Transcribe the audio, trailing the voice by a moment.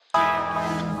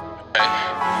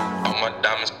Ay, all my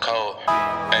diamonds cold.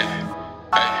 Ay,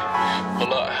 ay,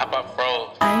 pull up, hop out,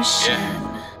 froze.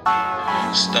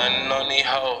 Yeah, stunning on these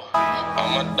hoes. All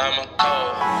my diamonds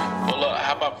cold. Pull up,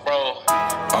 hop out, froze.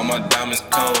 All my diamonds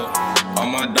cold. All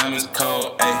my diamonds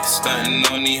cold. Ay, stunning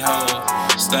on these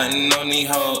hoes. Stunning on these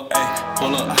hoes. Ay,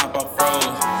 pull up, hop out,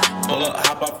 froze. Pull up,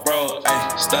 hop out, froze.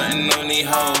 Ay, stunning on these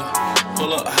hoes.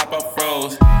 Pull up, hop out,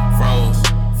 froze. Froze,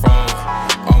 froze.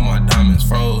 All my diamonds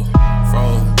froze.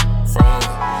 Froze, froze.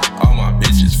 All my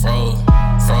bitches froze.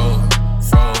 Froze,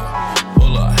 froze.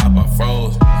 Pull up, hop out,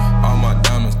 froze. All my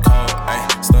diamonds cold. Ay,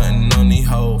 stunting on these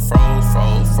hoes. Froze,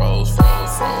 froze, froze,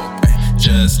 froze, froze. Ay,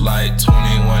 just like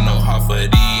 21, no half of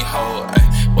these hoes.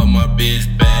 Ay, but my bitch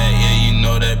bad, yeah, you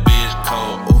know that bitch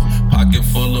cold. Ooh, pocket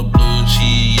full of blue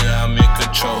cheese, yeah, I'm in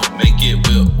control. Make it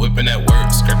whipping that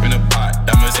work, scraping the pot.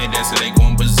 Diamonds ain't dancing, they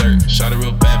going berserk. Shot it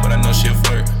real bad, but I know she'll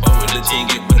flirt. Over the team,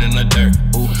 get put in the dirt.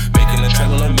 Ooh, making the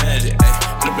travel like magic. Ay,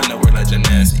 flipping that work like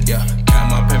gymnastics. Yeah,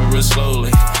 count my paper real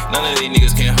slowly. None of these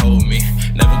niggas can hold me.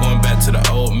 Never going back to the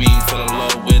old me. Fell in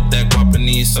love with that guap and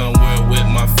need somewhere with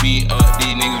my feet up.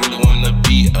 These niggas really wanna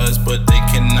beat us, but they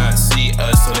cannot see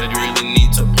us, so they really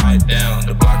need to pipe down.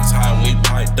 The block is high and we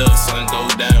piped up. Sun go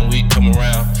down, we come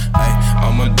around. Ay,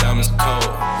 all my diamonds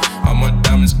cold. All my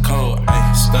diamonds cold.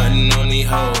 Ay, stunting on these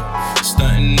hoes.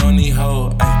 Stunting on these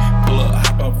hoes. Ay, pull up,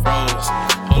 hop out, froze.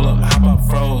 Pull up, hop out,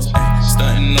 froze. Ay,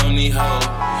 stunting on these hoes.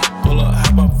 Pull up,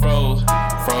 hop out, froze.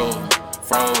 Froze,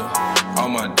 froze. All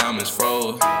my diamonds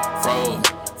froze. Froze,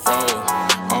 froze.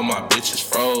 All my bitches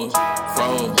froze.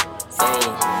 Froze,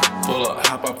 froze. Pull up,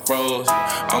 hop out, froze.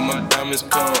 All my diamonds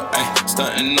cold. Ay,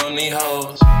 stunting on these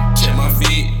hoes. Check my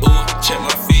feet, ooh. Check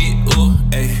my feet, ooh.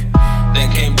 Ay, they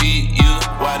can't beat you.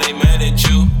 Why they mad at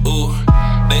you? Ooh,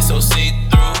 they so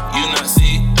see-through. You not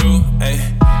see-through. Ay,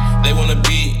 they wanna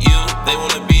beat you. They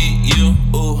wanna beat you.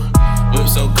 Ooh, whip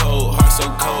so cold, heart so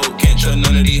cold. Can't trust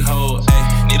none of these hoes.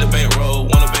 Ay, need a bankroll,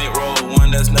 want a bankroll,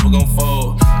 one that's never gon'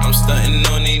 fold. I'm stunting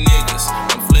on these niggas,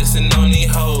 I'm flexing on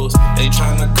these hoes. They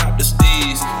tryna cop the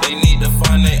steez, they need to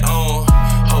find their own.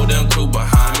 Hold down crew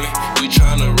behind me, we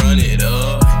tryna run it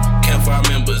up. Campfire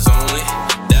members only,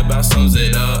 that bout sums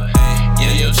it up. Ay,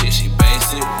 yeah, yo chick she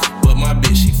basic, but my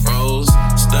bitch she froze.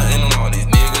 Stunting on all these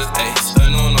niggas, ay,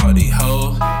 stunting on all these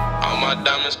hoes. All my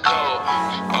diamonds cold,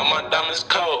 all my diamonds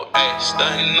cold, ay,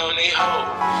 stunting on these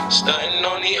hoes, stunting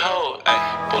on these hoes,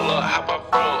 ay, pull up, hop out,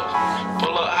 froze,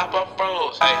 pull up, hop out,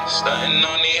 froze, ay, stunting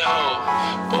on these hoes,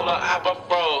 pull up, hop out,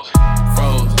 froze,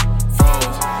 froze,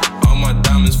 froze, all my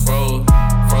diamonds froze,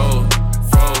 froze,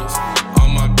 froze, all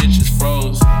my bitches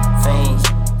froze, froze,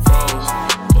 froze,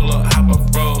 pull up, hop out,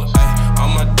 froze, ay, all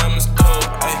my diamonds cold,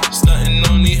 ay, stunting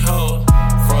on these hoes,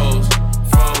 froze,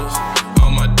 froze,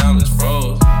 all my diamonds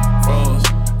froze. Froze,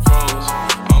 froze,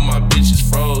 all my bitches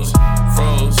froze,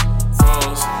 froze,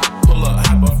 froze, pull up,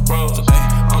 hop up, froze,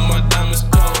 ayy, all my diamonds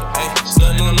cold, ayy,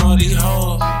 stunting on all these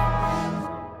hoes.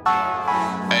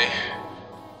 Ayy,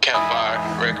 Campfire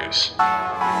Records,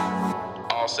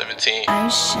 all 17.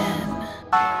 Ayy,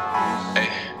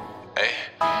 ayy,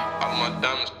 all my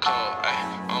diamonds cold,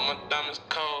 ayy, all my diamonds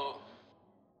cold.